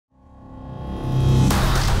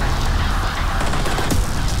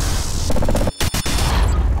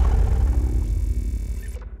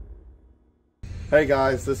Hey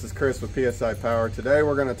guys, this is Chris with PSI Power. Today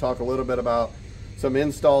we're going to talk a little bit about some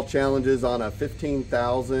install challenges on a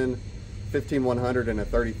 15,000, 15,100 and a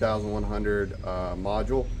 30,100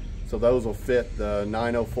 module. So those will fit the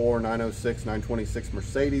 904, 906, 926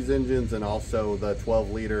 Mercedes engines and also the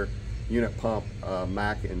 12-liter unit pump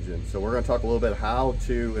Mack engine. So we're going to talk a little bit how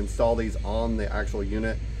to install these on the actual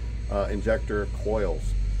unit injector coils.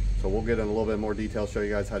 So we'll get in a little bit more detail, show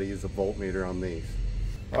you guys how to use the voltmeter on these.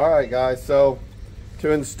 All right guys, so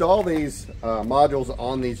to install these modules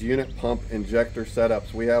on these unit pump injector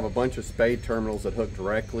setups, we have a bunch of spade terminals that hook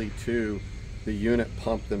directly to the unit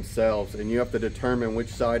pump themselves, and you have to determine which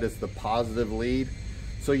side is the positive lead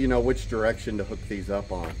so you know which direction to hook these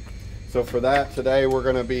up on. So for that, today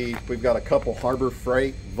we've got a couple Harbor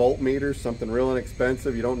Freight voltmeters, something real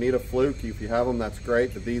inexpensive. You don't need a fluke. If you have them, that's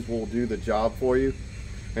great, but these will do the job for you.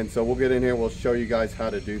 And so we'll get in here, we'll show you guys how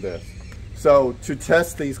to do this. So to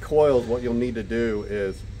test these coils, what you'll need to do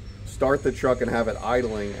is start the truck and have it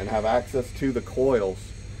idling and have access to the coils.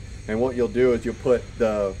 And what you'll do is you'll put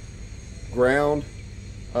the ground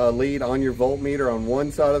lead on your voltmeter on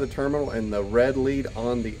one side of the terminal and the red lead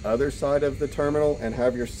on the other side of the terminal, and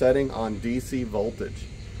have your setting on DC voltage.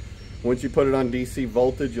 Once you put it on DC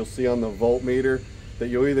voltage, you'll see on the voltmeter that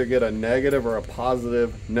you'll either get a negative or a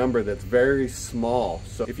positive number that's very small.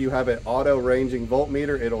 So if you have an auto ranging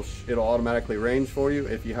voltmeter, it'll automatically range for you.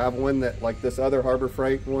 If you have one that, like this other Harbor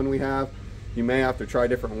Freight one we have, you may have to try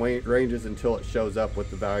different ranges until it shows up with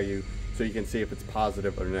the value so you can see if it's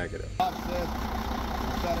positive or negative. Set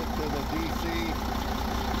it to the DC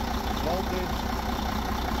voltage.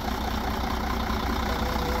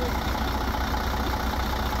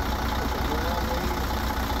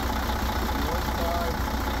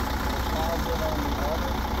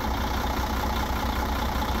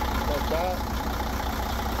 That,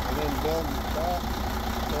 and then build that.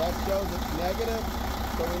 So that shows it's negative.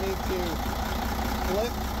 So we need to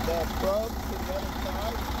flip the probe to the other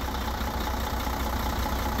side.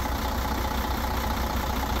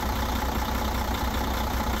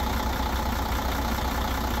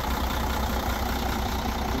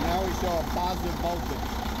 And now we show a positive voltage.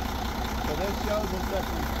 So this shows us that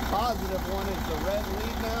the positive one is the red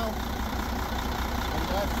lead now. And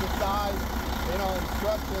that's the side. You know,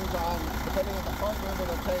 instructions on, depending on the part number,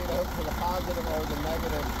 they'll tell you to hook to the positive or the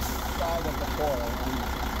negative side of the coil.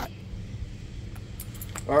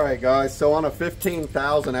 All right guys, so on a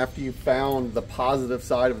 15,000, after you found the positive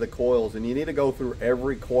side of the coils, and you need to go through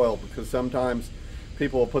every coil because sometimes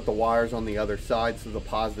people will put the wires on the other side, so the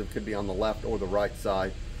positive could be on the left or the right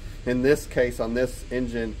side. In this case, on this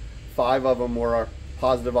engine, 5 of them were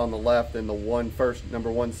positive on the left, and the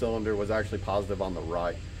number one cylinder was actually positive on the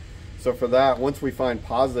right. So for that, once we find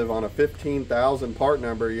positive on a 15,000 part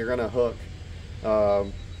number, you're going to hook,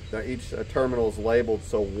 each terminal is labeled,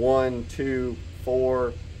 so 1, 2,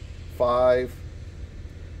 4, 5,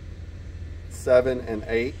 7, and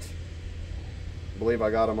 8. I believe I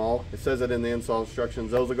got them all. It says it in the install instructions.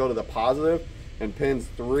 Those will go to the positive, and pins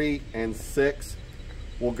 3 and 6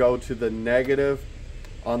 will go to the negative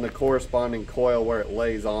on the corresponding coil where it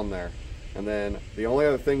lays on there. And then the only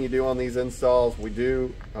other thing you do on these installs, we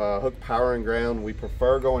do hook power and ground. We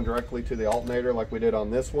prefer going directly to the alternator like we did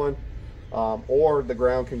on this one, or the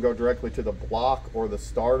ground can go directly to the block or the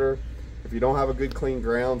starter. If you don't have a good clean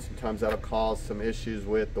ground, sometimes that'll cause some issues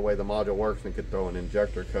with the way the module works and could throw an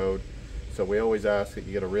injector code. So we always ask that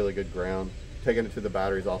you get a really good ground. Taking it to the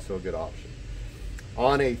battery is also a good option.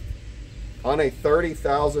 On a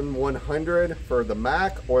 30,100 for the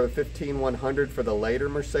Mack or the 15,100 for the later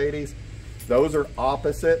Mercedes, those are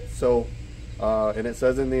opposite. So and it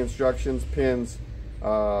says in the instructions, pins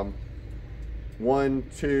 1,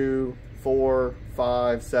 2, 4,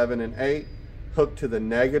 5, 7, and 8 hook to the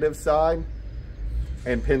negative side,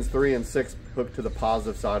 and pins 3 and 6 hook to the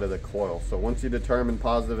positive side of the coil. So once you determine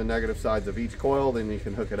positive and negative sides of each coil, then you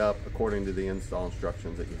can hook it up according to the install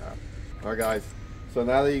instructions that you have. All right guys, so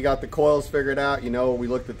now that you got the coils figured out, you know, we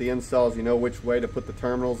looked at the installs, you know which way to put the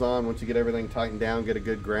terminals on. Once you get everything tightened down, get a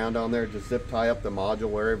good ground on there, just zip tie up the module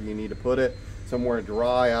wherever you need to put it, somewhere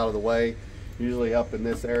dry, out of the way. Usually up in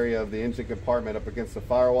this area of the engine compartment up against the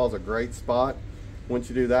firewall is a great spot. Once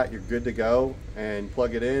you do that, you're good to go, and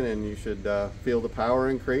plug it in and you should feel the power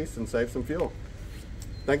increase and save some fuel.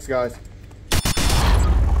 Thanks guys.